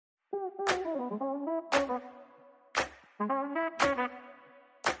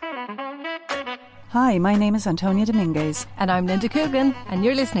Hi, my name is Antonia Dominguez. And I'm Linda Coogan, and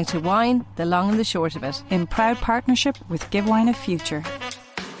you're listening to Wine, the Long and the Short of It. In proud partnership with Give Wine a Future.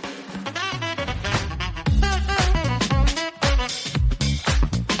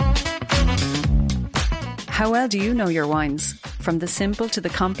 How well do you know your wines? From the simple to the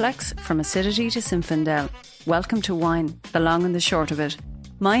complex, from acidity to Zinfandel. Welcome to Wine, the Long and the Short of It.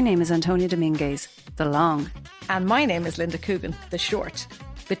 My name is Antonia Dominguez, the Long. And my name is Linda Coogan, the Short.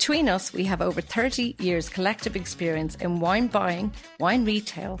 Between us, we have over 30 years collective experience in wine buying, wine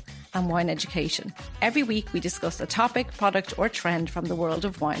retail, and wine education. Every week, we discuss a topic, product, or trend from the world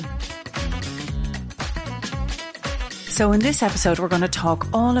of wine. So in this episode, we're going to talk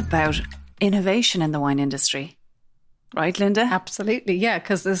all about innovation in the wine industry. Right, Linda? Absolutely, yeah,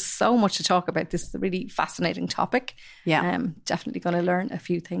 because there's so much to talk about. This is a really fascinating topic. Yeah. Definitely going to learn a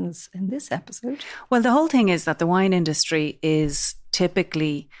few things in this episode. Well, the whole thing is that the wine industry is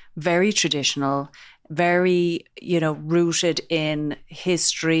typically very traditional, very, rooted in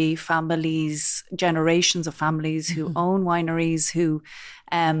history, families, generations of families who own wineries, who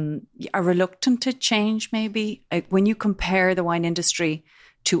are reluctant to change maybe. When you compare the wine industry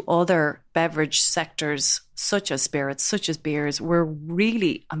to other beverage sectors, such as spirits, such as beers, we're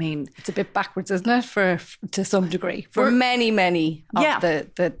really, it's a bit backwards, isn't it? To some degree, for many of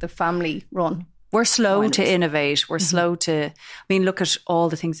the family run. We're slow to innovate. We're slow to, look at all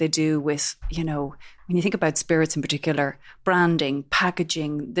the things they do with, when you think about spirits in particular, branding,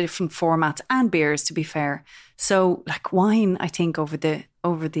 packaging, the different formats, and beers, to be fair. So like wine, I think over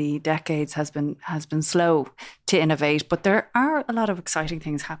the decades has been slow to innovate, but there are a lot of exciting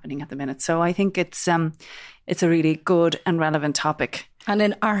things happening at the minute. So I think it's a really good and relevant topic. And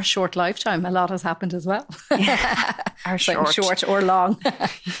in our short lifetime, a lot has happened as well. Yeah, our short or long.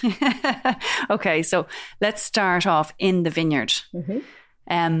 Okay, so let's start off in the vineyard,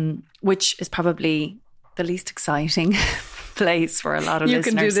 which is probably the least exciting place for a lot of listeners.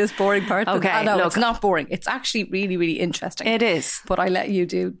 You can do this boring part. Okay, no, it's not boring. It's actually really, really interesting. It is. But I let you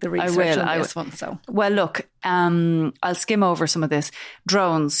do the research on this one. So, well, look, I'll skim over some of this.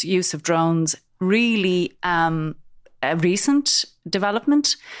 Drones, use of drones, really a recent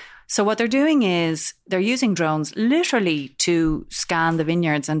development. So what they're doing is they're using drones literally to scan the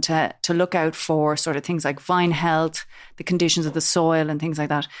vineyards and to look out for sort of things like vine health, the conditions of the soil and things like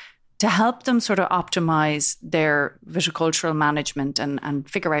that, to help them sort of optimize their viticultural management and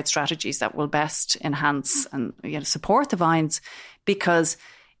figure out strategies that will best enhance and support the vines. Because,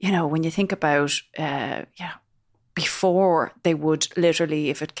 when you think about, before they would literally,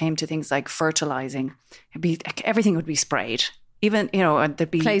 if it came to things like fertilizing, everything would be sprayed. Even, there'd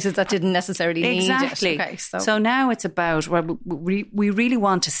be places that didn't necessarily need it. Exactly. Okay, so now it's about, we really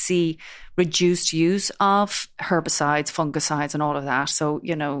want to see reduced use of herbicides, fungicides and all of that. So,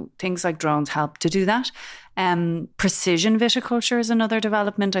 things like drones help to do that. Precision viticulture is another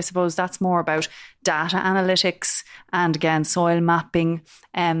development. I suppose that's more about data analytics and, again, soil mapping.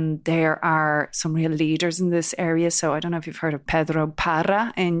 There are some real leaders in this area. So I don't know if you've heard of Pedro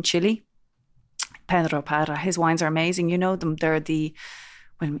Parra in Chile. Pedro Parra, his wines are amazing. You know them. They're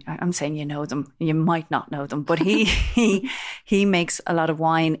I'm saying you know them. You might not know them, but he makes a lot of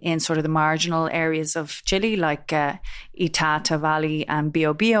wine in sort of the marginal areas of Chile, like Itata Valley and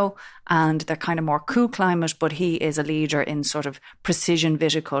Biobío, and they're kind of more cool climate. But he is a leader in sort of precision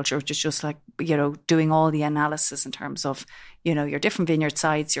viticulture, which is just like doing all the analysis in terms of your different vineyard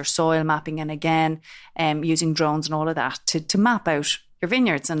sites, your soil mapping, and again using drones and all of that to map out your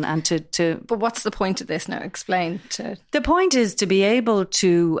vineyards and to. But what's the point of this now? Explain to. The point is to be able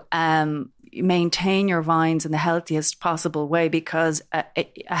to maintain your vines in the healthiest possible way, because a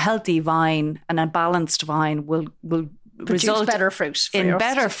healthy vine and a balanced vine will result better fruit in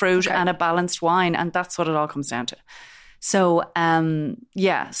better fruit and a balanced wine, and that's what it all comes down to. So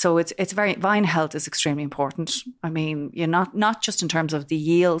so it's very, vine health is extremely important. You're not just in terms of the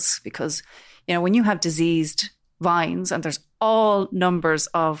yields, because when you have diseased vines, and there's all numbers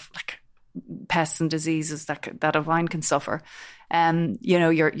of like pests and diseases that a vine can suffer,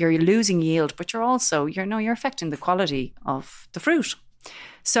 you're losing yield, but you're also you're affecting the quality of the fruit.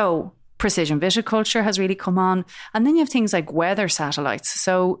 So precision viticulture has really come on, and then you have things like weather satellites.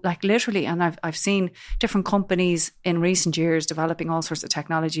 So like literally, and I've seen different companies in recent years developing all sorts of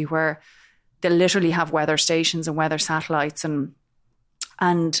technology where they literally have weather stations and weather satellites and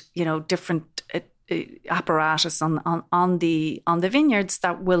different apparatus on the vineyards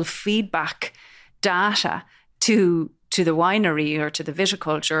that will feed back data to the winery or to the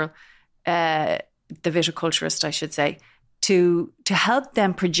viticulturist, I should say, to help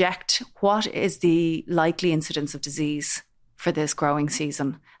them project what is the likely incidence of disease for this growing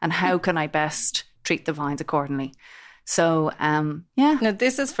season and how can I best treat the vines accordingly. So, yeah. Now,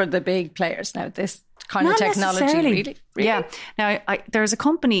 this is for the big players now, this kind Not of technology, necessarily. really? Yeah. Now, there's a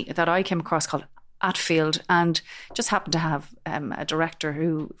company that I came across called Atfield, and just happened to have a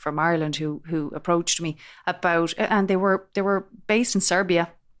director from Ireland who approached me about, and they were based in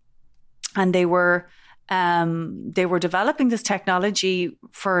Serbia, and they were developing this technology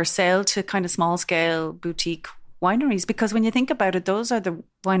for sale to kind of small scale boutique wineries, because when you think about it, those are the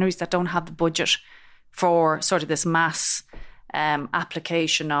wineries that don't have the budget for sort of this mass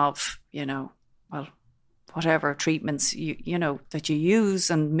application of, whatever treatments you know that you use,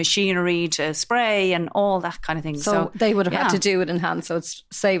 and machinery to spray and all that kind of thing. So they would have had to do it in hand. So it's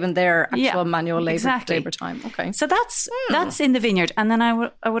saving their actual manual labor time. Okay. So that's in the vineyard. And then I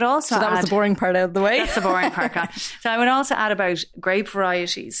would also that was the boring part out of the way. That's the boring part. So I would also add about grape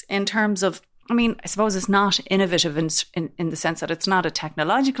varieties in terms of, I suppose it's not innovative in the sense that it's not a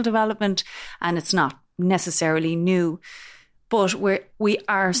technological development and it's not necessarily new, but we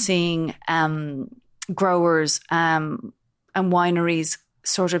are seeing growers and wineries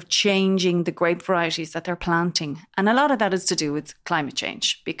sort of changing the grape varieties that they're planting. And a lot of that is to do with climate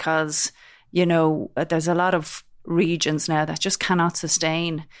change, because, there's a lot of regions now that just cannot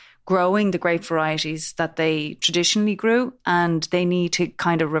sustain growing the grape varieties that they traditionally grew, and they need to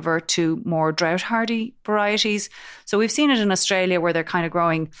kind of revert to more drought hardy varieties. So we've seen it in Australia, where they're kind of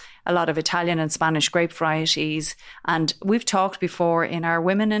growing a lot of Italian and Spanish grape varieties. And we've talked before in our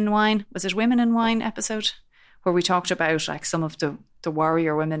Women in Wine, was it Women in Wine episode, where we talked about like some of the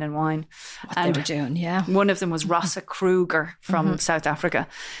warrior women in wine. What they were doing, yeah. One of them was Rossa Kruger from South Africa.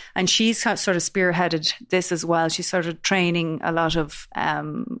 And she's sort of spearheaded this as well. She's sort of training a lot of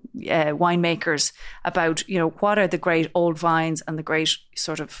winemakers about, what are the great old vines and the great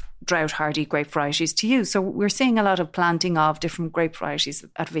sort of drought hardy grape varieties to use. So we're seeing a lot of planting of different grape varieties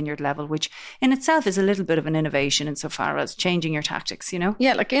at vineyard level, which in itself is a little bit of an innovation insofar as changing your tactics,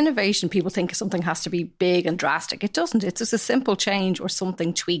 Yeah, like innovation, people think something has to be big and drastic. It doesn't. It's just a simple change or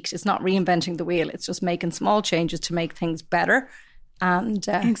something tweaked. It's not reinventing the wheel. It's just making small changes to make things better. And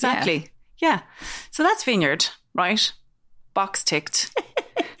exactly. Yeah. So that's vineyard, right? Box ticked.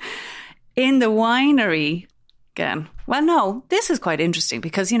 In the winery, again, well, no, this is quite interesting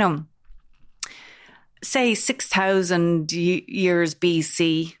because, say 6,000 years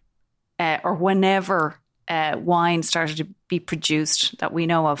BC, or whenever wine started to be produced that we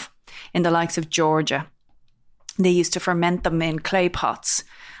know of in the likes of Georgia, they used to ferment them in clay pots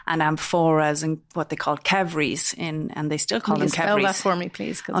and amphoras and what they call kevries, and they still call them kevries. Spell that for me,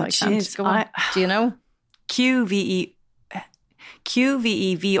 please, because I can't. Go on. Do you know?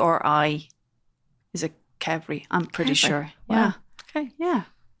 QVEVRI is a kevry, I'm pretty sure. Wow. Yeah. Okay. Yeah.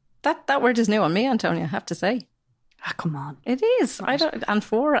 That word is new on me, Antonia, I have to say. Ah, come on. It is. I don't,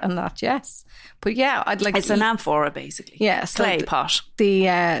 amphora and that, yes. But yeah, I'd like... It's an amphora, basically. Yeah. So clay pot.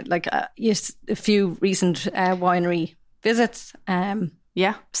 Yes, a few recent winery visits.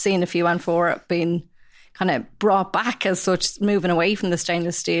 Seen a few amphora being kind of brought back as such, moving away from the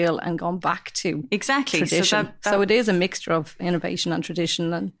stainless steel and gone back to tradition. So it is a mixture of innovation and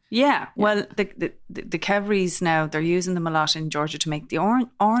tradition. And well, the kevries now, they're using them a lot in Georgia to make the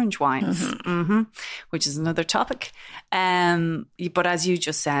orange wines, which is another topic. But as you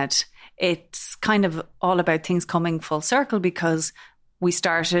just said, it's kind of all about things coming full circle, because we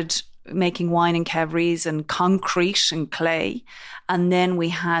started making wine in kevries and concrete and clay. And then we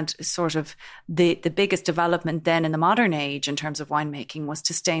had sort of the biggest development then in the modern age in terms of winemaking was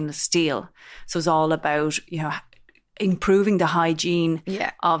to stainless steel. So it's all about, improving the hygiene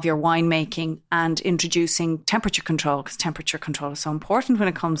of your winemaking and introducing temperature control, because temperature control is so important when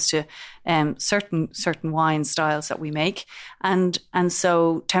it comes to certain wine styles that we make. And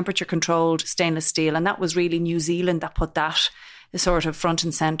so temperature controlled stainless steel. And that was really New Zealand that put that sort of front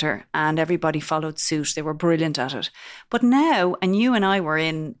and centre, and everybody followed suit. They were brilliant at it. But now, and you and I were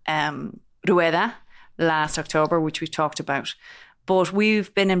in Rueda last October, which we've talked about, but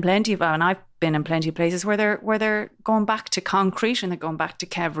we've been in plenty of, and I've been in plenty of places where they're going back to concrete and they're going back to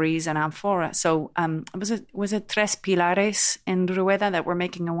kevries and amphora. So was it Tres Pilares in Rueda that we're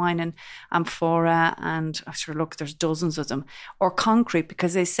making a wine in amphora, and I'm sure, look, there's dozens of them, or concrete,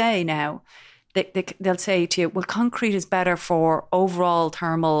 because they say now, they'll say to you, well, concrete is better for overall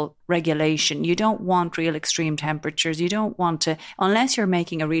thermal regulation. You don't want real extreme temperatures. You don't want to, unless you're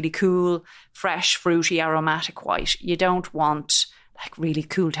making a really cool, fresh, fruity, aromatic white, you don't want like really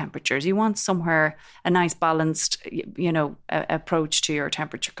cool temperatures. You want somewhere a nice balanced, approach to your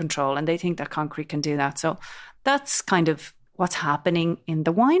temperature control. And they think that concrete can do that. So that's kind of what's happening in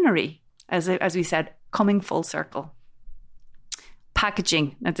the winery, as we said, coming full circle.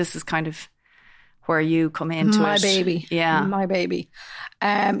 Packaging. Now, this is kind of where you come into my it. baby. Yeah. My baby.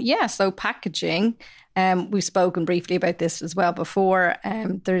 So packaging, we've spoken briefly about this as well before.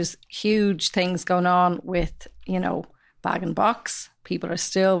 There's huge things going on with, bag and box. People are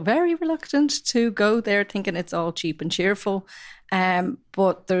still very reluctant to go there thinking it's all cheap and cheerful.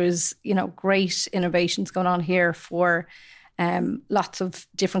 But there's, great innovations going on here for lots of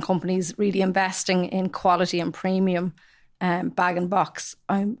different companies really investing in quality and premium bag and box.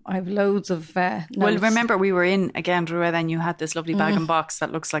 I have loads of notes. Well, remember we were in again, Druid, and you had this lovely bag and box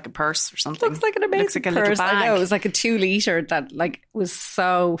that looks like a purse or something. Looks like an amazing looks like a purse. little bag. I know, it was like a 2 litre that was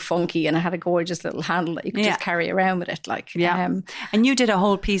so funky, and it had a gorgeous little handle that you could just carry around with it. And you did a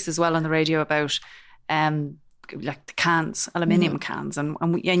whole piece as well on the radio about like the cans, aluminium cans,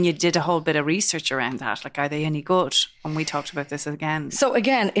 and you did a whole bit of research around that. Like, are they any good? And we talked about this again. So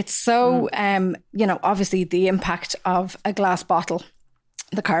again, it's so obviously the impact of a glass bottle,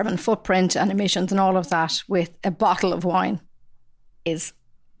 the carbon footprint and emissions and all of that with a bottle of wine is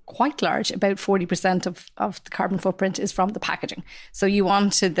quite large. About 40% of the carbon footprint is from the packaging. So you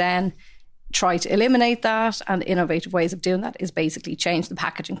want to then try to eliminate that, and innovative ways of doing that is basically change the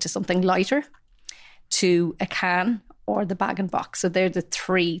packaging to something lighter, to a can or the bag and box. So they're the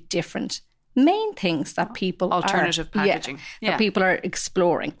 3 different main things that people alternative packaging that people are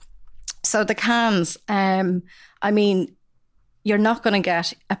exploring. So the cans, you're not going to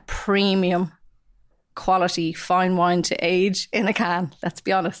get a premium quality fine wine to age in a can, let's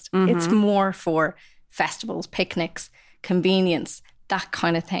be honest. It's more for festivals, picnics, convenience, that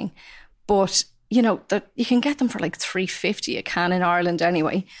kind of thing. But you can get them for like $3.50 a can in Ireland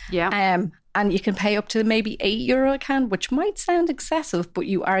anyway. And you can pay up to maybe €8 a can, which might sound excessive, but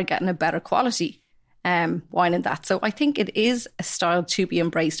you are getting a better quality wine in that. So I think it is a style to be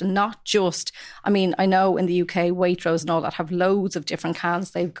embraced, and not just, I know in the UK, Waitrose and all that have loads of different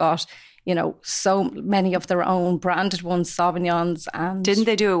cans. They've got, so many of their own branded ones, Sauvignons. And didn't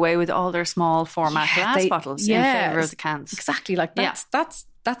they do away with all their small format glass bottles in favour of the cans? Exactly. Like that's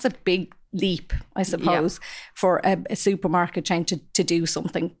a big leap, I suppose, for a supermarket chain to do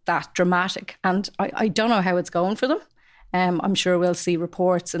something that dramatic. And I don't know how it's going for them. I'm sure we'll see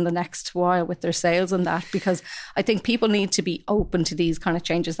reports in the next while with their sales and that, because I think people need to be open to these kind of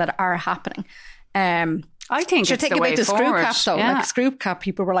changes that are happening. I think it's the way the forward. Screw cap though. Like screw cap,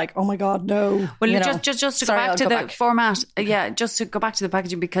 people were like, "Oh my god, no!" Well, just to go back to the format, just to go back to the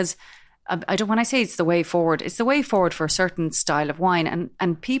packaging, because I don't. When I say it's the way forward, it's the way forward for a certain style of wine,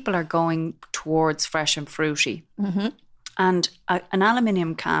 and people are going towards fresh and fruity. And an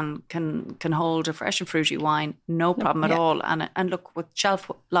aluminium can hold a fresh and fruity wine, no problem at all. And look, with shelf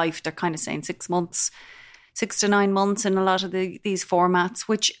life, they're kind of saying 6 months. 6 to 9 months in a lot of these formats,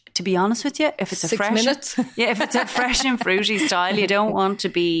 which, to be honest with you, if it's a 6 fresh minutes, if it's a fresh and fruity style, you don't want to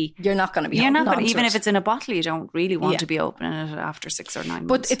be. You're not going to be. Even if it's in a bottle, you don't really want to be opening it after 6 or 9 months.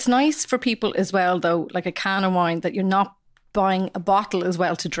 But it's nice for people as well, though, like a can of wine, that you're not buying a bottle as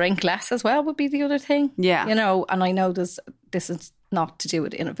well to drink less as well would be the other thing. Yeah, and I know this is not to do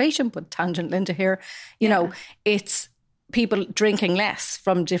with innovation, but tangent Linda here. It's people drinking less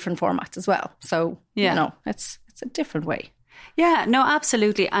from different formats as well. So, it's a different way. Yeah, no,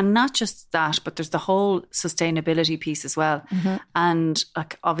 absolutely. And not just that, but there's the whole sustainability piece as well. And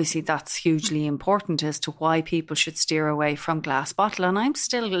obviously that's hugely important as to why people should steer away from glass bottle. And I'm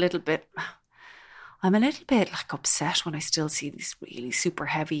a little bit like upset when I still see these really super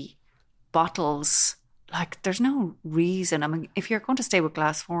heavy bottles. Like, there's no reason. If you're going to stay with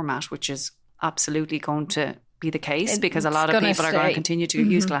glass format, which is absolutely going to be the case, because a lot of people are going to continue to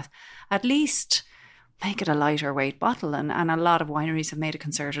use glass, at least make it a lighter weight bottle. And a lot of wineries have made a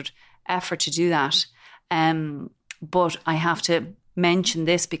concerted effort to do that. But I have to mention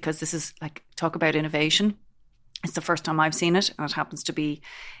this because this is talk about innovation. It's the first time I've seen it, and it happens to be,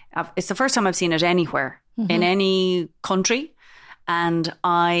 it's the first time I've seen it anywhere in any country. And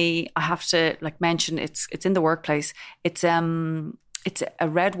I have to mention it's in the workplace. It's a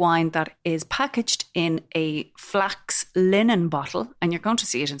red wine that is packaged in a flax linen bottle, and you're going to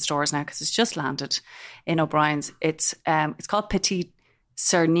see it in stores now because it's just landed in O'Brien's. It's called Petit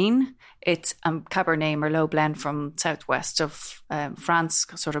Cernin. It's a Cabernet Merlot blend from southwest of France,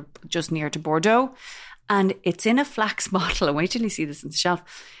 sort of just near to Bordeaux, and it's in a flax bottle. And wait till you see this on the shelf.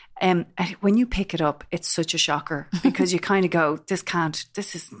 When you pick it up, it's such a shocker because you kind of go, "This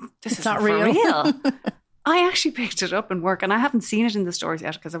is not real." I actually picked it up in work, and I haven't seen it in the stores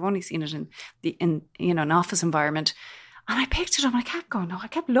yet because I've only seen it in an office environment. And I picked it up and I kept going, no, I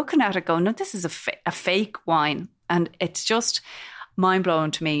kept looking at it going, no, this is a fake wine. And it's just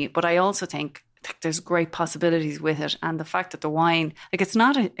mind-blowing to me. But I also think there's great possibilities with it. And the fact that the wine, like it's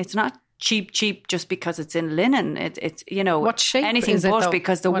not cheap just because it's in linen. It's you know, what shape anything is it, but though?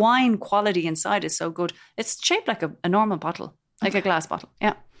 because the wine quality inside is so good. It's shaped like a normal bottle, like a glass bottle.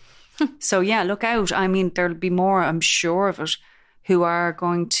 Yeah. So yeah, look out. I mean, there'll be more, I'm sure of it, who are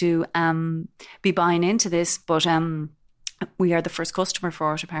going to be buying into this. But we are the first customer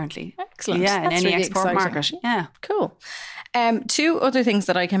for it, apparently. Excellent. Yeah, in That's any really export exciting. market. Yeah. Cool. Two other things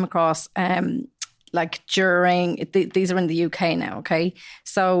that I came across, like during, these are in the UK now, okay?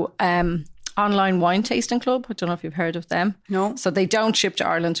 So online wine tasting club, I don't know if you've heard of them. No. So they don't ship to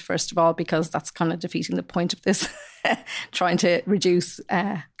Ireland, first of all, because that's kind of defeating the point of this, trying to reduce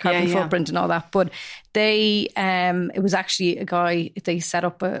carbon footprint and all that. But they, it was actually a guy, they set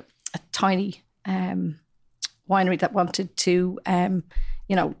up a tiny winery that wanted to,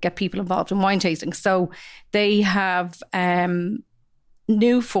 get people involved in wine tasting. So they have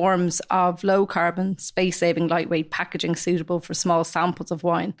new forms of low carbon, space saving, lightweight packaging suitable for small samples of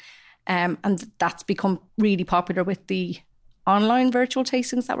wine. And that's become really popular with the online virtual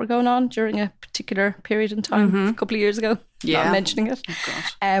tastings that were going on during a particular period in time, a couple of years ago. Yeah. Not mentioning it.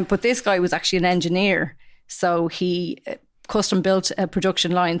 Oh, but this guy was actually an engineer. So he custom built a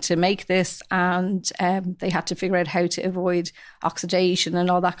production line to make this, and they had to figure out how to avoid oxidation and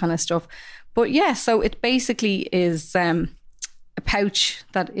all that kind of stuff. But yeah, so it basically is a pouch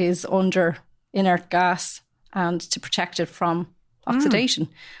that is under inert gas and to protect it from oxidation.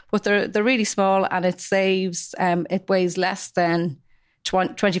 But they're really small, and it saves, it weighs less than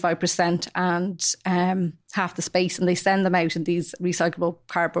 25% and half the space, and they send them out in these recyclable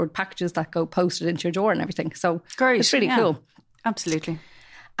cardboard packages that go posted into your door and everything. So great. It's really cool. Absolutely.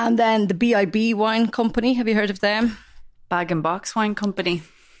 And then the BIB Wine Company, have you heard of them? Bag and Box Wine Company.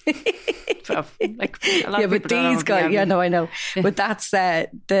 Like a lot of but these guys, I know. Yeah. But that's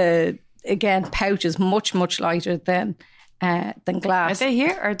again, pouch is much, much lighter than glass. Are they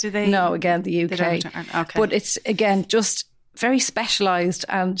here or do they? No, again, the UK. Okay. But it's, again, just very specialised,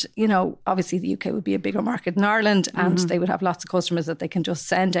 and, obviously the UK would be a bigger market than Ireland, and they would have lots of customers that they can just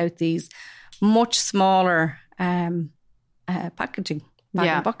send out these much smaller packaging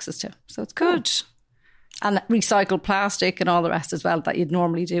boxes to. So it's cool. Good. And recycled plastic and all the rest as well that you'd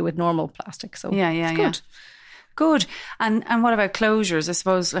normally do with normal plastic. So it's good. Good. And what about closures? I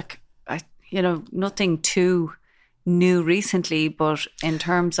suppose, nothing too new recently, but in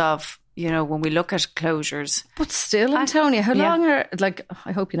terms of, when we look at closures. But still, Antonia, how long are,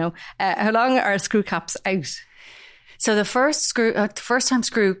 I hope you know, how long are screw caps out? So the first time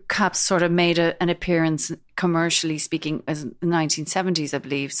screw caps sort of made an appearance, commercially speaking, as in the 1970s, I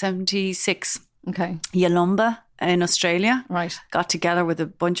believe, 76. Okay. Yalumba in Australia. Right. Got together with a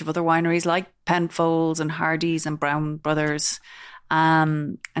bunch of other wineries like Penfolds and Hardy's and Brown Brothers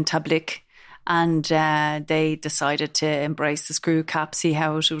and Tablick. And they decided to embrace the screw cap, see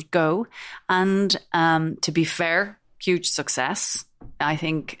how it would go. And to be fair, huge success, I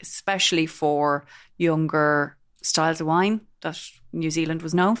think, especially for younger styles of wine that New Zealand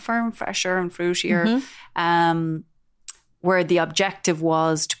was known for, and fresher and fruitier, where the objective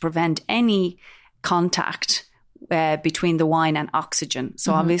was to prevent any contact between the wine and oxygen.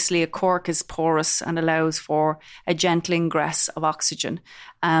 So obviously a cork is porous and allows for a gentle ingress of oxygen,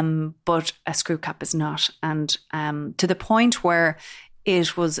 but a screw cap is not. And to the point where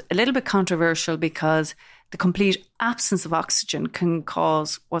it was a little bit controversial because the complete absence of oxygen can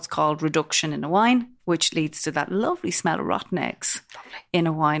cause what's called reduction in a wine, which leads to that lovely smell of rotten eggs in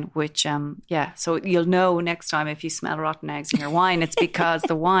a wine, which, so you'll know next time if you smell rotten eggs in your wine, it's because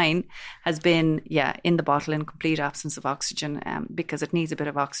the wine has been, in the bottle in complete absence of oxygen, because it needs a bit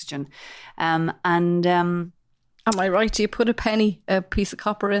of oxygen. Am I right? Do you put a piece of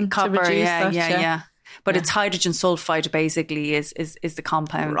copper in to reduce that? Yeah. But it's hydrogen sulfide basically is the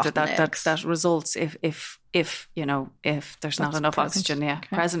compound that results if there's not enough oxygen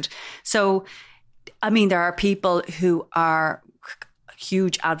present. So, I mean, there are people who are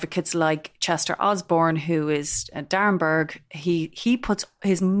huge advocates like Chester Osborne, who is at Darrenberg. He puts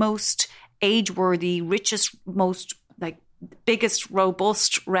his most age-worthy, richest, most biggest,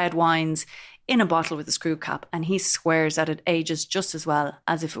 robust red wines in a bottle with a screw cap, and he swears that it ages just as well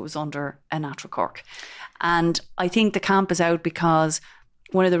as if it was under a natural cork. And I think the camp is out because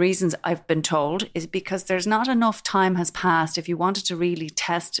one of the reasons I've been told is because there's not enough time has passed if you wanted to really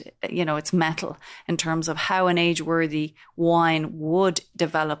test, its metal in terms of how an age-worthy wine would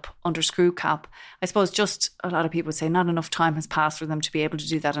develop under screw cap. I suppose just a lot of people would say not enough time has passed for them to be able to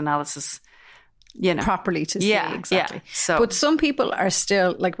do that analysis properly to see exactly. Yeah. So, but some people are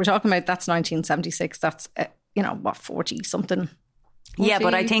still, like we're talking about, that's 1976. That's, 40 something. 40? Yeah,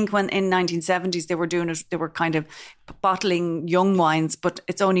 but I think when in 1970s they were doing it, they were kind of bottling young wines, but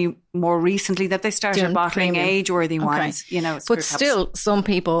it's only more recently that they started bottling age-worthy wines. But still, some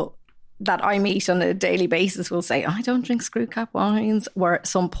people that I meet on a daily basis will say, I don't drink screw cap wines, where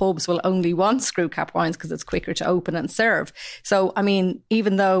some pubs will only want screw cap wines because it's quicker to open and serve. So, I mean,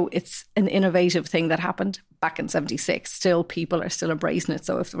 even though it's an innovative thing that happened back in 76, still people are still embracing it.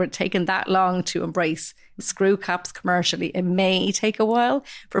 So if we're taking that long to embrace screw caps commercially, it may take a while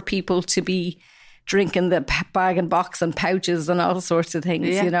for people to be drinking the bag and box and pouches and all sorts of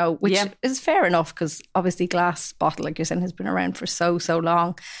things, which is fair enough because obviously glass bottle, like you're saying, has been around for so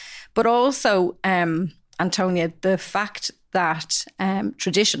long. But also, Antonia, the fact that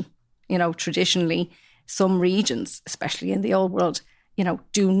traditionally some regions, especially in the old world,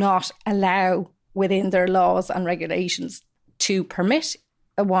 do not allow within their laws and regulations to permit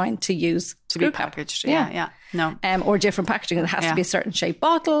a wine to use to be packaged. Yeah. No. Or different packaging. It has to be a certain shaped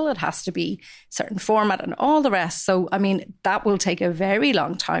bottle. It has to be certain format and all the rest. So, I mean, that will take a very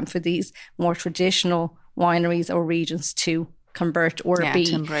long time for these more traditional wineries or regions to convert or be,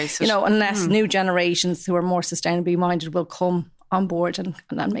 to embrace it. Unless new generations who are more sustainably minded will come on board and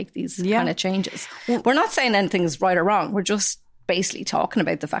make these kind of changes. We're not saying anything's right or wrong. We're just basically talking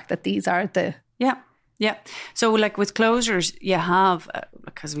about the fact that these are the... Yeah. So like with closures, you have,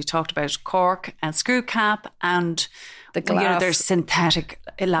 because we talked about cork and screw cap and the glass. There's synthetic,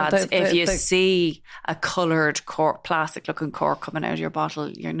 lads. If you see a coloured cork, plastic looking cork coming out of your bottle,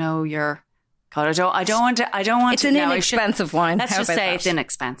 you're... God, I don't want to. It's an inexpensive wine. Let's just say it's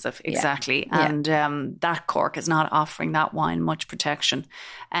inexpensive, exactly. Yeah. And that cork is not offering that wine much protection.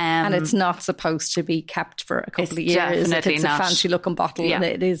 And it's not supposed to be kept for a couple of years. Definitely it's not. A fancy looking bottle, and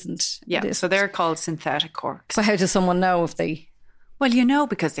it isn't. Yeah, so they're called synthetic corks. So how does someone know if they? Well,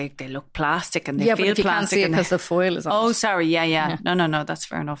 because they look plastic and they feel but if you plastic. Can't see it because the foil is on. Oh, sorry. Yeah. No, that's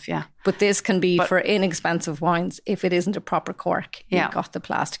fair enough. Yeah. But this can be for inexpensive wines if it isn't a proper cork. You've got the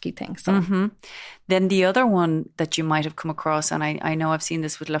plasticky thing. So. Then the other one that you might have come across, and I know I've seen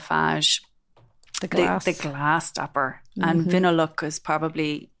this with Lafarge, the glass stopper. And Vinoluc is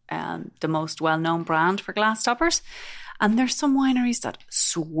probably the most well-known brand for glass stoppers. And there's some wineries that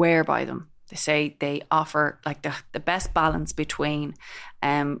swear by them. They say they offer like the best balance between,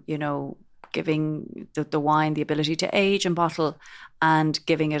 giving the wine the ability to age and bottle and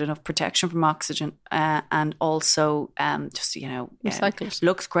giving it enough protection from oxygen and also recycled.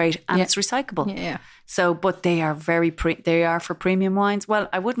 Looks great and it's recyclable. Yeah. So, but they are they are for premium wines. Well,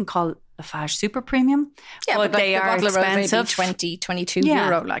 I wouldn't call Lafarge super premium, but they are expensive. 20, 22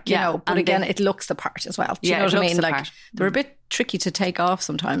 euro, but again, it looks the part as well. Do you know what I mean? Like they're a bit tricky to take off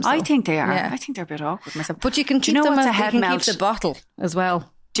sometimes. I think they are. I think they're a bit awkward myself. But you can keep them as a head melt. Keep the bottle as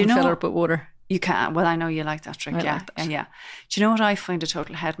well. Do you know fill it up with water? You can. Well, I know you like that trick. Yeah. Do you know what I find a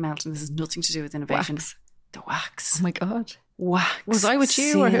total head melt? And this has nothing to do with innovation. The wax. Oh my God. Wax. Was I with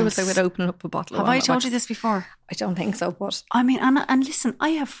you or who was I with opening up a bottle? Have I told you this before? I don't think so, but... I mean, and listen, I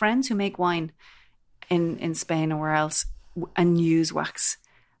have friends who make wine in Spain or where else and use wax,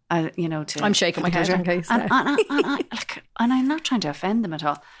 to... I'm shaking my head in case. And I'm not trying to offend them at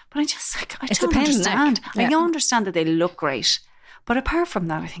all, but I just, I don't understand. I don't understand that they look great. But apart from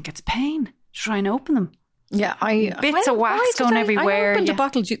that, I think it's a pain to try and open them. Yeah, bits of wax going everywhere. I opened a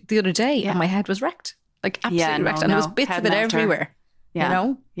bottle the other day and my head was wrecked. Like absolutely wrecked. And there was bits of it everywhere.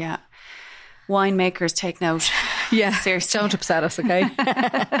 Yeah. Yeah. Winemakers, take note. Yeah. Seriously. Don't upset us, okay?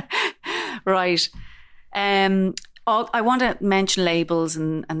 Right. I want to mention labels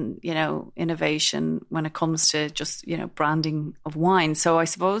and innovation when it comes to just, branding of wine. So I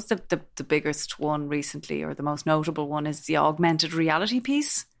suppose the biggest one recently, or the most notable one, is the augmented reality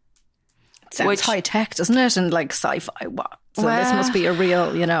piece. It sounds high tech, doesn't it? And like sci-fi. So this must be a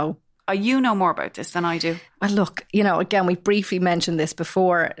real, You know more about this than I do. Well, look, again, we briefly mentioned this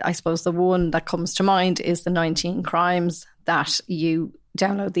before. I suppose the one that comes to mind is the 19 crimes that you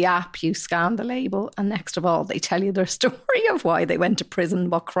download the app, you scan the label, and next of all, they tell you their story of why they went to prison,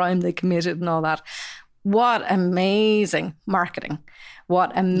 what crime they committed and all that. What amazing marketing.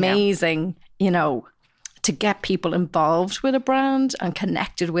 What amazing, to get people involved with a brand and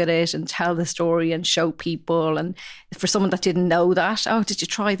connected with it and tell the story and show people. And for someone that didn't know that, oh, did you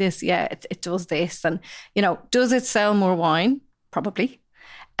try this? Yeah, it does this. And, does it sell more wine? Probably.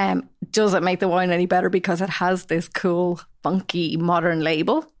 Does it make the wine any better because it has this cool, funky, modern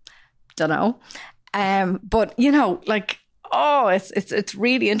label? Don't know. But, it's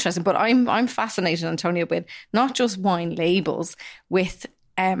really interesting. But I'm fascinated, Antonia, with not just wine labels, with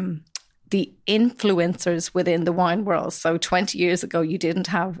the influencers within the wine world. So 20 years ago, you didn't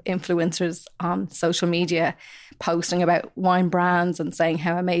have influencers on social media posting about wine brands and saying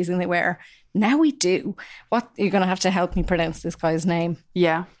how amazing they were. Now we do. What, you're going to have to help me pronounce this guy's name.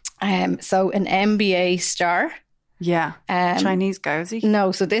 Yeah. So an NBA star. Yeah. Chinese guy, is he?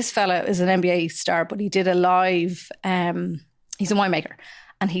 No, so this fella is an NBA star, but he did a live, he's a winemaker,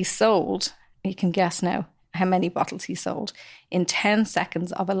 and he sold, you can guess now how many bottles he sold in 10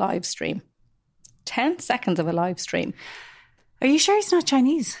 seconds of a live stream. 10 seconds of a live stream. Are you sure he's not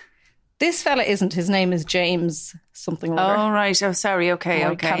Chinese? This fella isn't. His name is James something or other. Oh, right. Oh, sorry. Okay,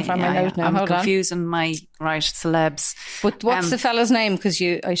 I okay. can't find my note now. I'm Hold on. confusing my celebs. But what's the fella's name? Because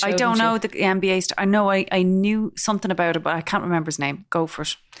I don't know the NBA star. I know I knew something about it, but I can't remember his name. Go for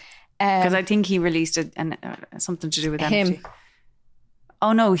it. Because I think he released something to do with him. NFT.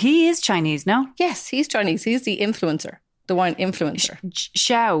 Oh no, he is Chinese. No. Yes, he's Chinese. He's the influencer, the wine influencer.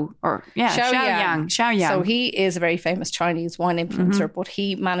 Xiao Yang. So he is a very famous Chinese wine influencer, but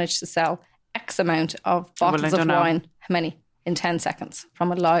he managed to sell X amount of bottles of wine. How many? In 10 seconds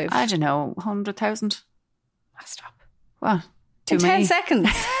from a live. I don't know, 100,000. Stop. What? In 10 seconds.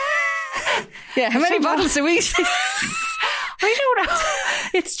 Yeah, how many bottles do we see? I don't know.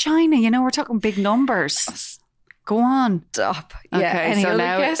 It's China, we're talking big numbers. Go on. Stop. Okay, yeah, any other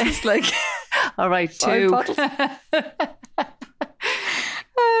guesses? Like, all right, 2 bottles.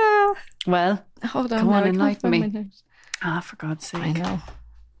 Well, hold on. Go on, enlighten me. For God's sake. I know.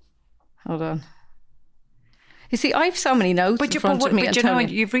 Hold on. You see, I have so many notes in front of me. But you know,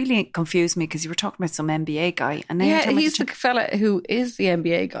 you've really confused me because you were talking about some NBA guy. And yeah, he's the fella who is the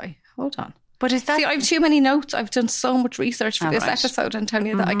NBA guy. Hold on. But is that... See, I have too many notes. I've done so much research for this episode. I'm telling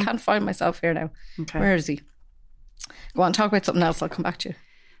you that I can't find myself here now. Okay. Where is he? Go on, talk about something else. I'll come back to you.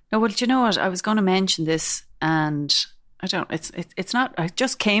 No, well, do you know what? I was going to mention this and I don't... It's not... It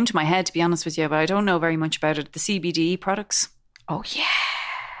just came to my head, to be honest with you, but I don't know very much about it. The CBD products. Oh, yeah.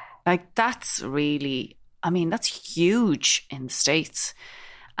 Like, that's really... I mean, that's huge in the States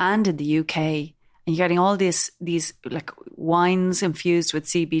and in the UK. And you're getting all these like wines infused with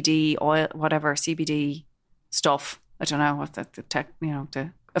CBD oil, whatever CBD stuff. I don't know what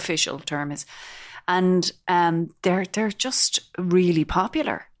the official term is. And they're just really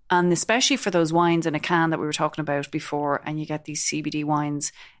popular. And especially for those wines in a can that we were talking about before, and you get these CBD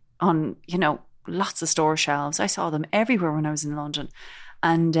wines on, lots of store shelves. I saw them everywhere when I was in London.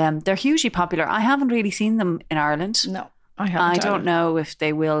 And they're hugely popular. I haven't really seen them in Ireland. No, I haven't. I don't know if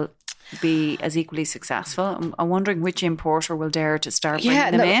they will be as equally successful. I'm wondering which importer will dare to start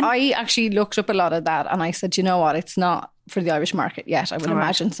bringing them in. I actually looked up a lot of that and I said, you know what, it's not for the Irish market yet, I would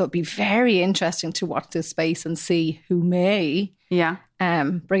imagine. So it'd be very interesting to watch this space and see who may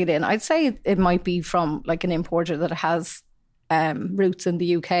bring it in. I'd say it might be from like an importer that has roots in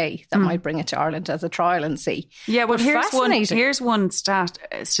the UK that might bring it to Ireland as a trial and see. Yeah, well, here's one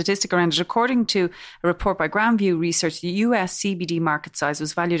statistic around it. According to a report by Grandview Research, the US CBD market size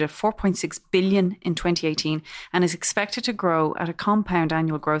was valued at 4.6 billion in 2018 and is expected to grow at a compound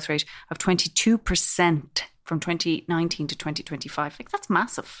annual growth rate of 22% from 2019 to 2025. Like, that's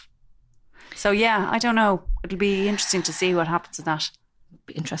massive. So yeah, I don't know. It'll be interesting to see what happens with that.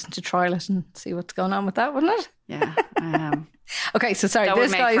 Be interesting to trial it and see what's going on with that, wouldn't it? Yeah. Okay, so sorry, that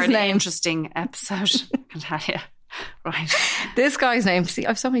this would make guy's for an name. Interesting episode. I can tell you. Right. This guy's name. See, I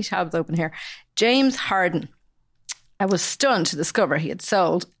have so many tabs open here. James Harden. I was stunned to discover he had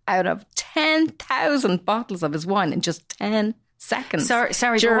sold out of 10,000 bottles of his wine in just 10 seconds. Sorry,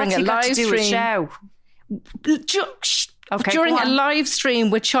 during what's a he got live to do with stream. Okay, during a live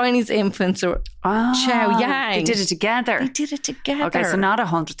stream with Chinese influencer Chow Yang. They did it together. Okay, so not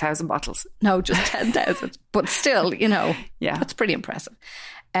 100,000 bottles. No, just 10,000. But still, that's pretty impressive.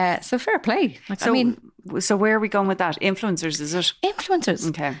 So fair play. So where are we going with that? Influencers, is it? Influencers.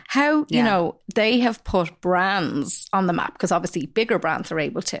 Okay. How, they have put brands on the map because obviously bigger brands are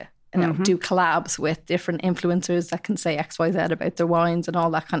able to do collabs with different influencers that can say X, Y, Z about their wines and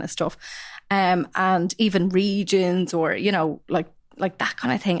all that kind of stuff. And even regions or, like that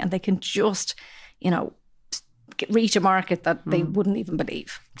kind of thing. And they can just, reach a market that they wouldn't even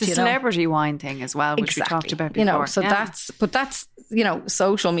believe. The celebrity wine thing as well, which we talked about before. That's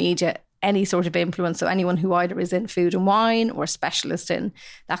social media, any sort of influence. So anyone who either is in food and wine or specialist in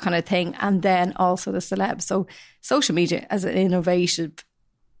that kind of thing. And then also the celebs. So social media as an innovative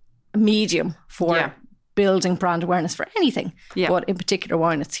medium for building brand awareness for anything. Yeah. But in particular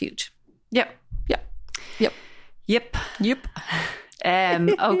wine, it's huge. Yep.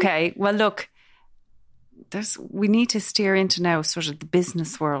 Okay. Well, look, we need to steer into now sort of the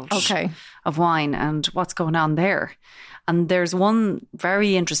business world of wine and what's going on there. And there's one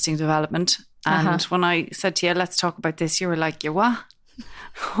very interesting development. And when I said to you, let's talk about this, you were like, you what?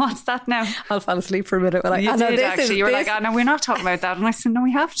 What's that now? I fell asleep for a minute. You did actually. You were like, oh, no, we're not talking about that. And I said, no,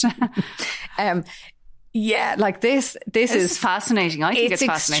 we have to. Yeah, like this is fascinating. I think it's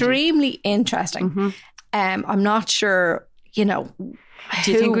fascinating. Extremely interesting. I'm not sure, you know.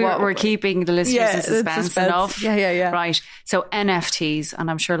 Do you think we're keeping the listeners in suspense enough? Yeah. Right. So NFTs,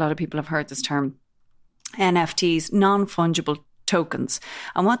 and I'm sure a lot of people have heard this term, NFTs, non-fungible tokens.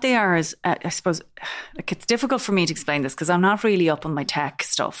 And what they are is, I suppose, like it's difficult for me to explain this because I'm not really up on my tech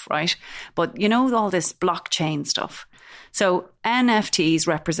stuff, right? But you know, all this blockchain stuff. So NFTs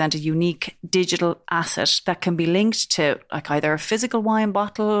represent a unique digital asset that can be linked to like either a physical wine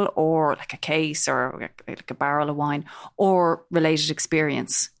bottle or like a case or like a barrel of wine or related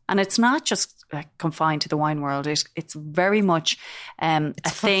experience. And it's not just confined to the wine world. It's very much a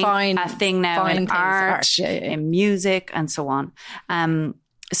thing now in art, in music, and so on.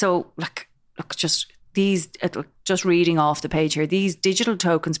 So, look, just reading off the page here, these digital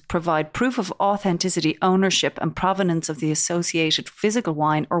tokens provide proof of authenticity, ownership, and provenance of the associated physical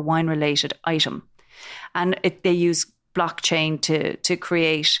wine or wine-related item, and they use blockchain to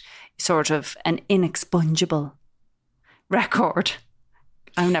create sort of an inexpungible record.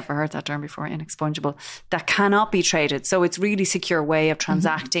 I've never heard that term before, inexpungible, that cannot be traded. So it's really secure way of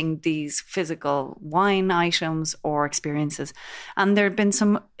transacting these physical wine items or experiences. And there have been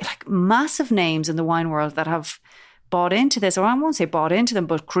some like massive names in the wine world that have bought into this, or I won't say bought into them,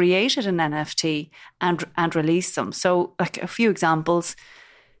 but created an NFT and released them. So like a few examples,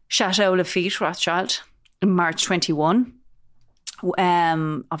 Chateau Lafite Rothschild in March 21.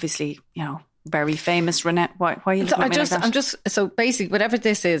 Obviously, you know, very famous. Renette, why are you looking at me like that? So basically, whatever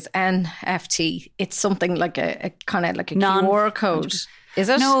this is, NFT, it's something like a kind of like a QR code. Is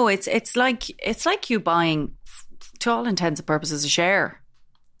it? No, it's like you buying, to all intents and purposes, a share.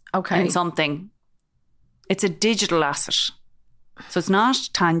 Okay. In something. It's a digital asset, so it's not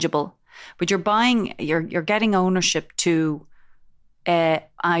tangible, but you're getting ownership to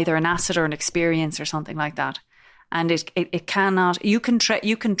either an asset or an experience or something like that. And it cannot, you can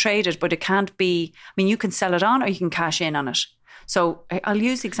trade it, but it can't be, I mean, you can sell it on or you can cash in on it. So I'll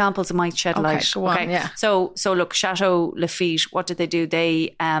use the examples that might shed light. Go on, yeah. So look, Chateau Lafite, what did they do?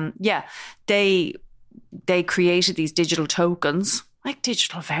 They created these digital tokens, like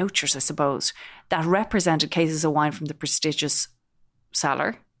digital vouchers, I suppose, that represented cases of wine from the prestigious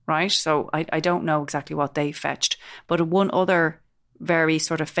cellar, right? So I don't know exactly what they fetched, but one other very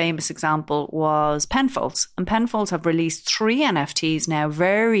sort of famous example was Penfolds. And Penfolds have released 3 NFTs now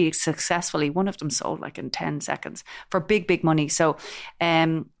very successfully. One of them sold like in 10 seconds for big money. So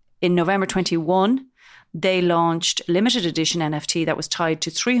in November 21, they launched a limited edition NFT that was tied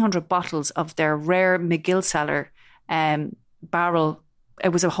to 300 bottles of their rare McGill cellar barrel. It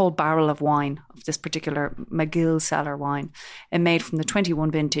was a whole barrel of wine, of this particular McGill cellar wine, and made from the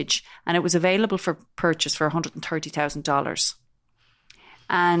 21 vintage. And it was available for purchase for $130,000.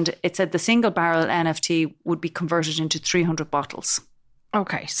 And it said the single barrel NFT would be converted into 300 bottles.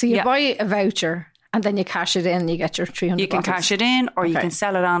 Okay, so you buy a voucher and then you cash it in and you get your 300 You can bottles. cash it in or you can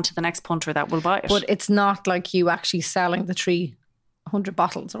sell it on to the next punter that will buy it. But it's not like you actually selling the 300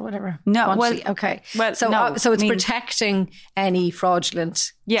 bottles or whatever. No, quantity. Okay. Well, so no, so it's protecting any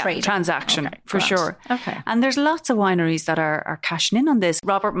fraudulent trade. Transaction, for sure. Okay. And there's lots of wineries that are cashing in on this.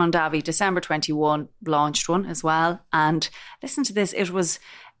 Robert Mondavi, December 21, launched one as well. And listen to this. It was,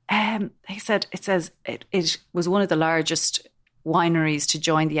 it says it was one of the largest wineries to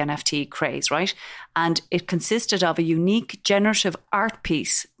join the NFT craze, right? And it consisted of a unique generative art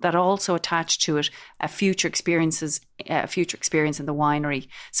piece that also attached to it a future experience in the winery.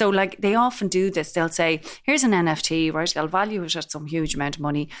 So like they often do this. They'll say, here's an NFT, right? They'll value it at some huge amount of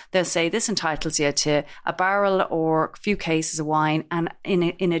money. They'll say this entitles you to a barrel or a few cases of wine. And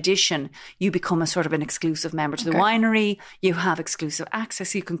in addition, you become a sort of an exclusive member to the winery. You have exclusive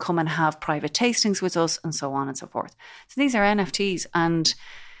access. You can come and have private tastings with us and so on and so forth. So these are NFTs, and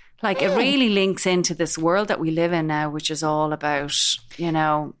like it really links into this world that we live in now, which is all about, you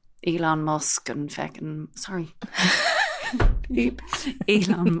know, Elon Musk and Elon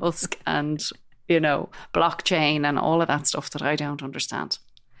Musk and, you know, blockchain and all of that stuff that I don't understand.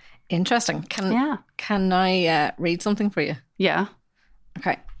 Interesting. Can I read something for you? Yeah.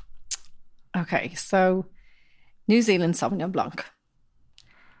 Okay, so New Zealand Sauvignon Blanc.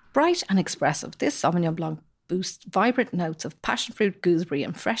 Bright and expressive, this Sauvignon Blanc boosts vibrant notes of passion fruit, gooseberry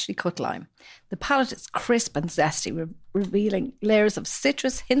and freshly cut lime. The palate is crisp and zesty, revealing layers of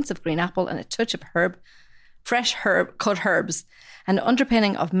citrus, hints of green apple and a touch of herb fresh cut herbs, and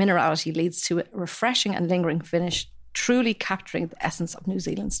underpinning of minerality leads to a refreshing and lingering finish, truly capturing the essence of New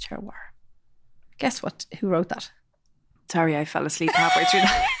Zealand's terroir. Guess what? Who wrote that? Sorry, I fell asleep halfway through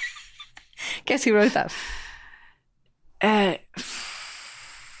that. Guess who wrote that?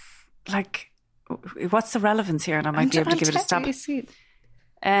 What's the relevance here? And I might be able to give it a stab.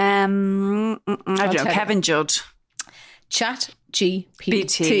 I don't know. Kevin Judd. Chat GPT.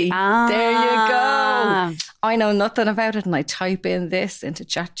 BT. There you go. I know nothing about it, and I type in this into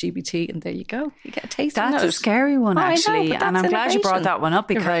Chat GPT, and there you go. You get a taste of it. That's a scary one, actually. And I'm glad you brought that one up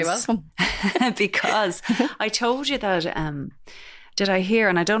because, you're very welcome. because I told you that, did I hear,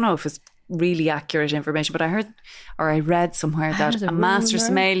 and I don't know if it's really accurate information, but I heard or I read somewhere that a master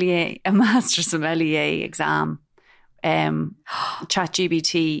sommelier exam,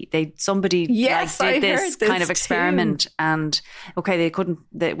 ChatGPT, did this kind of experiment, and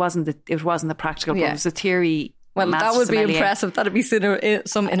it wasn't the practical, but it was a theory. Well, that would be impressive. That'd be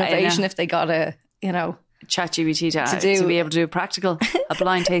some innovation if they got a ChatGPT to be able to do a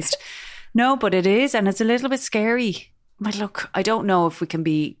blind taste. No, but it is, and it's a little bit scary. But look, I don't know if we can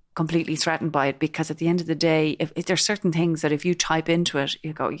be completely threatened by it, because at the end of the day, if there's certain things that if you type into it,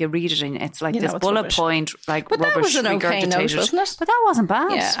 you read it, and it's like this bullet rubbish. Point, like but rubbish. That was an okay note, wasn't it? But that wasn't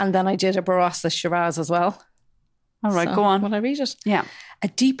bad. Yeah, and then I did a Barossa Shiraz as well. All right, go on. Will I read it? Yeah. A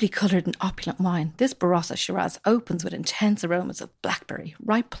deeply coloured and opulent wine, this Barossa Shiraz opens with intense aromas of blackberry,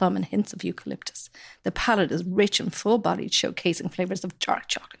 ripe plum and hints of eucalyptus. The palate is rich and full-bodied, showcasing flavours of dark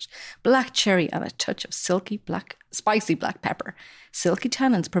chocolate, black cherry and a touch of spicy black pepper. Silky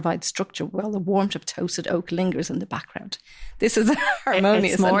tannins provide structure while the warmth of toasted oak lingers in the background. This is a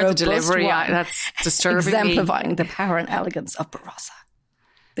harmonious it's more and robust the delivery wine, that's disturbing exemplifying the power and elegance of Barossa.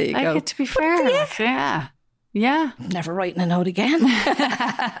 There you go. To be fair, yeah. Never writing a note again.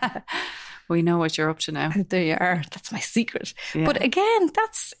 We know what you're up to now. There you are. That's my secret. Yeah. But again,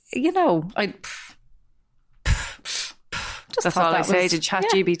 that's, that's all I say to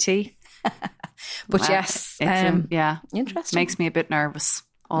ChatGPT. But yes, interesting. Makes me a bit nervous,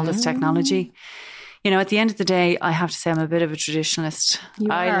 all this technology. At the end of the day, I have to say I'm a bit of a traditionalist.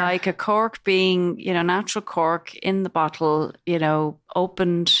 I like a cork being, natural cork in the bottle,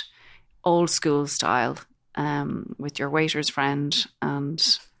 opened old school style, with your waiter's friend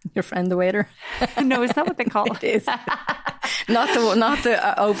and... Your friend the waiter? No, is that what they call it? It is. Not the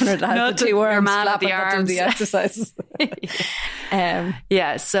opener that has the two arms flapping that do the exercises.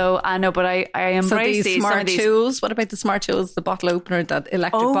 So I know, but I embrace these smart tools. What about the smart tools, the bottle opener, that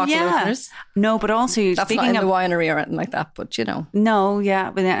electric bottle openers? No, but also that's speaking not in the winery or anything like that, but No,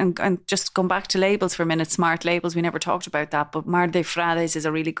 yeah, and just going back to labels for a minute, smart labels, we never talked about that, but Mar de Frades is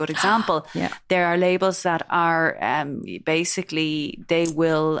a really good example. Yeah. There are labels that are basically they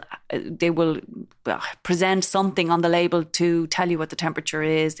will present something on the label to tell you what the temperature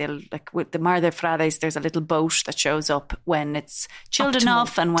is. They'll, like with the Mar de Frades, there's a little boat that shows up when it's chilled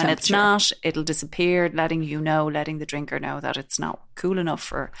enough, and when it's not, it'll disappear, letting the drinker know that it's not cool enough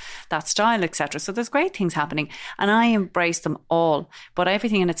for that style, etc. So there's great things happening, and I embrace them all, but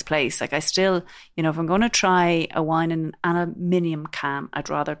everything in its place. Like I still, if I'm going to try a wine in an aluminium can, I'd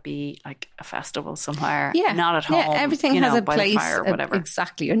rather be like a festival somewhere, not at home. Yeah, everything has a by place, the fire or whatever.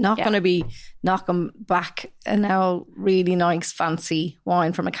 Exactly. You're not going to be knocking back a now really nice fancy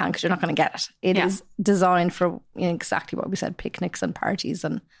wine from a can, because you're not going to get it. It is designed for exactly what we said, picnics and parties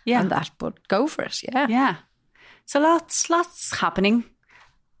and that, but go for it. Yeah. So lots happening.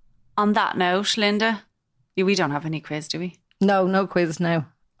 On that note, Linda, we don't have any quiz, do we? No quiz now.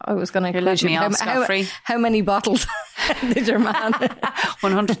 I was going to quiz you. How many bottles did your man?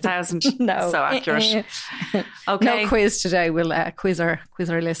 100,000. No. So accurate. Okay. No quiz today. We'll quiz our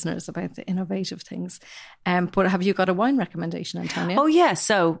listeners about the innovative things. But have you got a wine recommendation, Antonia? Oh, yeah.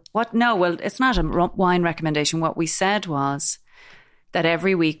 So what? No, well, it's not a wine recommendation. What we said was that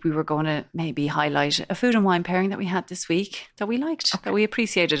every week we were going to maybe highlight a food and wine pairing that we had this week that we liked, that we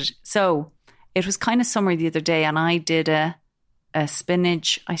appreciated. So it was kind of summer the other day, and I did a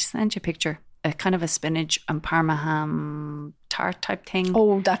spinach, I sent you a picture, a kind of a spinach and parma ham tart type thing.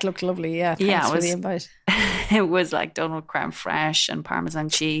 Oh, that looked lovely. Yeah. Thanks for the invite. It was like Donald creme fraiche and Parmesan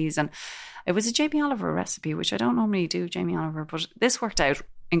cheese, and it was a Jamie Oliver recipe, which I don't normally do, Jamie Oliver, but this worked out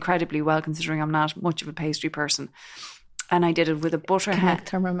incredibly well considering I'm not much of a pastry person. And I did it with a butter. Can I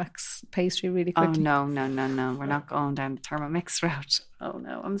Thermomix pastry really quickly? Oh, no. We're not going down the Thermomix route. Oh,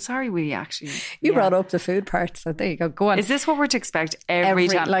 no. I'm sorry we actually... You brought up the food part, so there you go. Go on. Is this what we're to expect every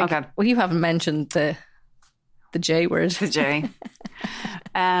time? Okay. Well, you haven't mentioned the J word. The J.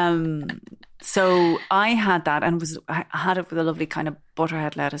 So I had that, and I had it with a lovely kind of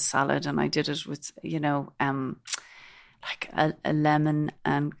butterhead lettuce salad, and I did it with, like a lemon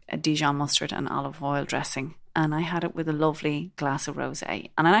and a Dijon mustard and olive oil dressing. And I had it with a lovely glass of rosé.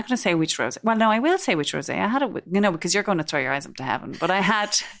 And I'm not going to say which rosé. Well, no, I will say which rosé. I had it with, because you're going to throw your eyes up to heaven. But I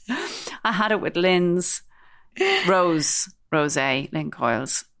had it with Lynn's rosé, Lynn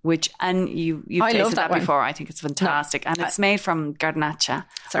Coyle's, you've tasted that before. I think it's fantastic. And it's made from garnacha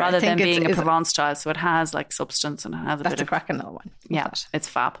rather than being a Provence style. So it has like substance and it has a bit of... That's a cracking little one. Yeah, it's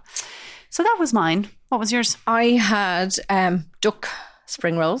fab. So that was mine. What was yours? I had duck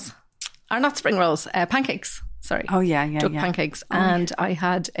spring rolls. Or not spring rolls, pancakes. Sorry. Oh, yeah. Duck pancakes. Oh, and I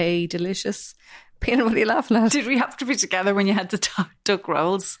had a delicious peanut. What are you laughing at? Did we happen to be together when you had the duck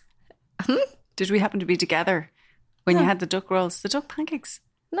rolls? Did we happen to be together when you had the duck rolls? The duck pancakes?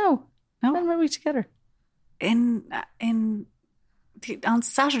 No. When were we together? On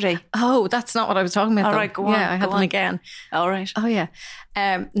Saturday. Oh, that's not what I was talking about. All right, go on. Yeah, I had them again. All right. Oh, yeah.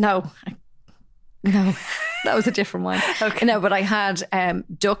 No, that was a different one. Okay. No, but I had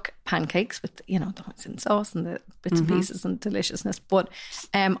duck pancakes with, the hoisin sauce and the bits and pieces and deliciousness. But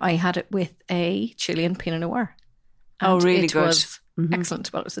I had it with a Chilean Pinot Noir. And really good. It was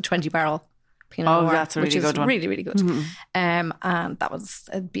excellent. Well, it was a 20-barrel Pinot Noir. Oh, that's a really good one. Really, really good. And that was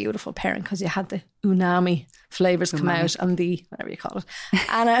a beautiful pairing because you had the umami flavours come out and the, whatever you call it.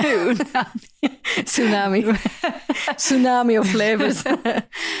 And tsunami of flavours.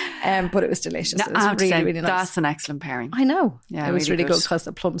 But it was delicious. It was really, really nice. That's an excellent pairing. I know. Yeah, it was really good because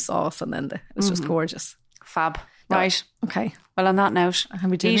the plum sauce and then it was just gorgeous. Fab. Right. Okay. Well, on that note,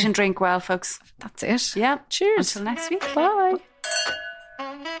 eat and drink well, folks. That's it. Yeah. Cheers. Until next week. Bye.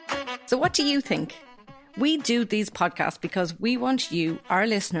 So what do you think? We do these podcasts because we want you, our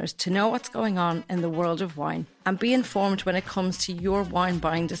listeners, to know what's going on in the world of wine and be informed when it comes to your wine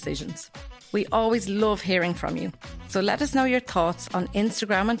buying decisions. We always love hearing from you. So let us know your thoughts on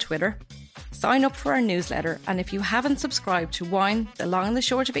Instagram and Twitter. Sign up for our newsletter. And if you haven't subscribed to Wine, the Long and the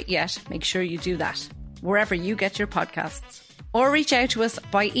Short of It yet, make sure you do that, wherever you get your podcasts. Or reach out to us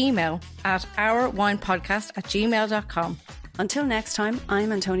by email at ourwinepodcast@gmail.com. Until next time,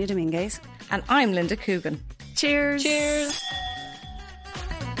 I'm Antonia Dominguez. And I'm Linda Coogan. Cheers. Cheers.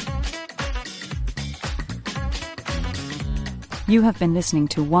 You have been listening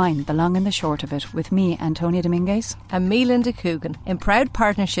to Wine, the Long and the Short of It with me, Antonia Dominguez. And me, Linda Coogan, in proud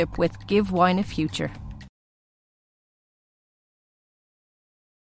partnership with Give Wine a Future.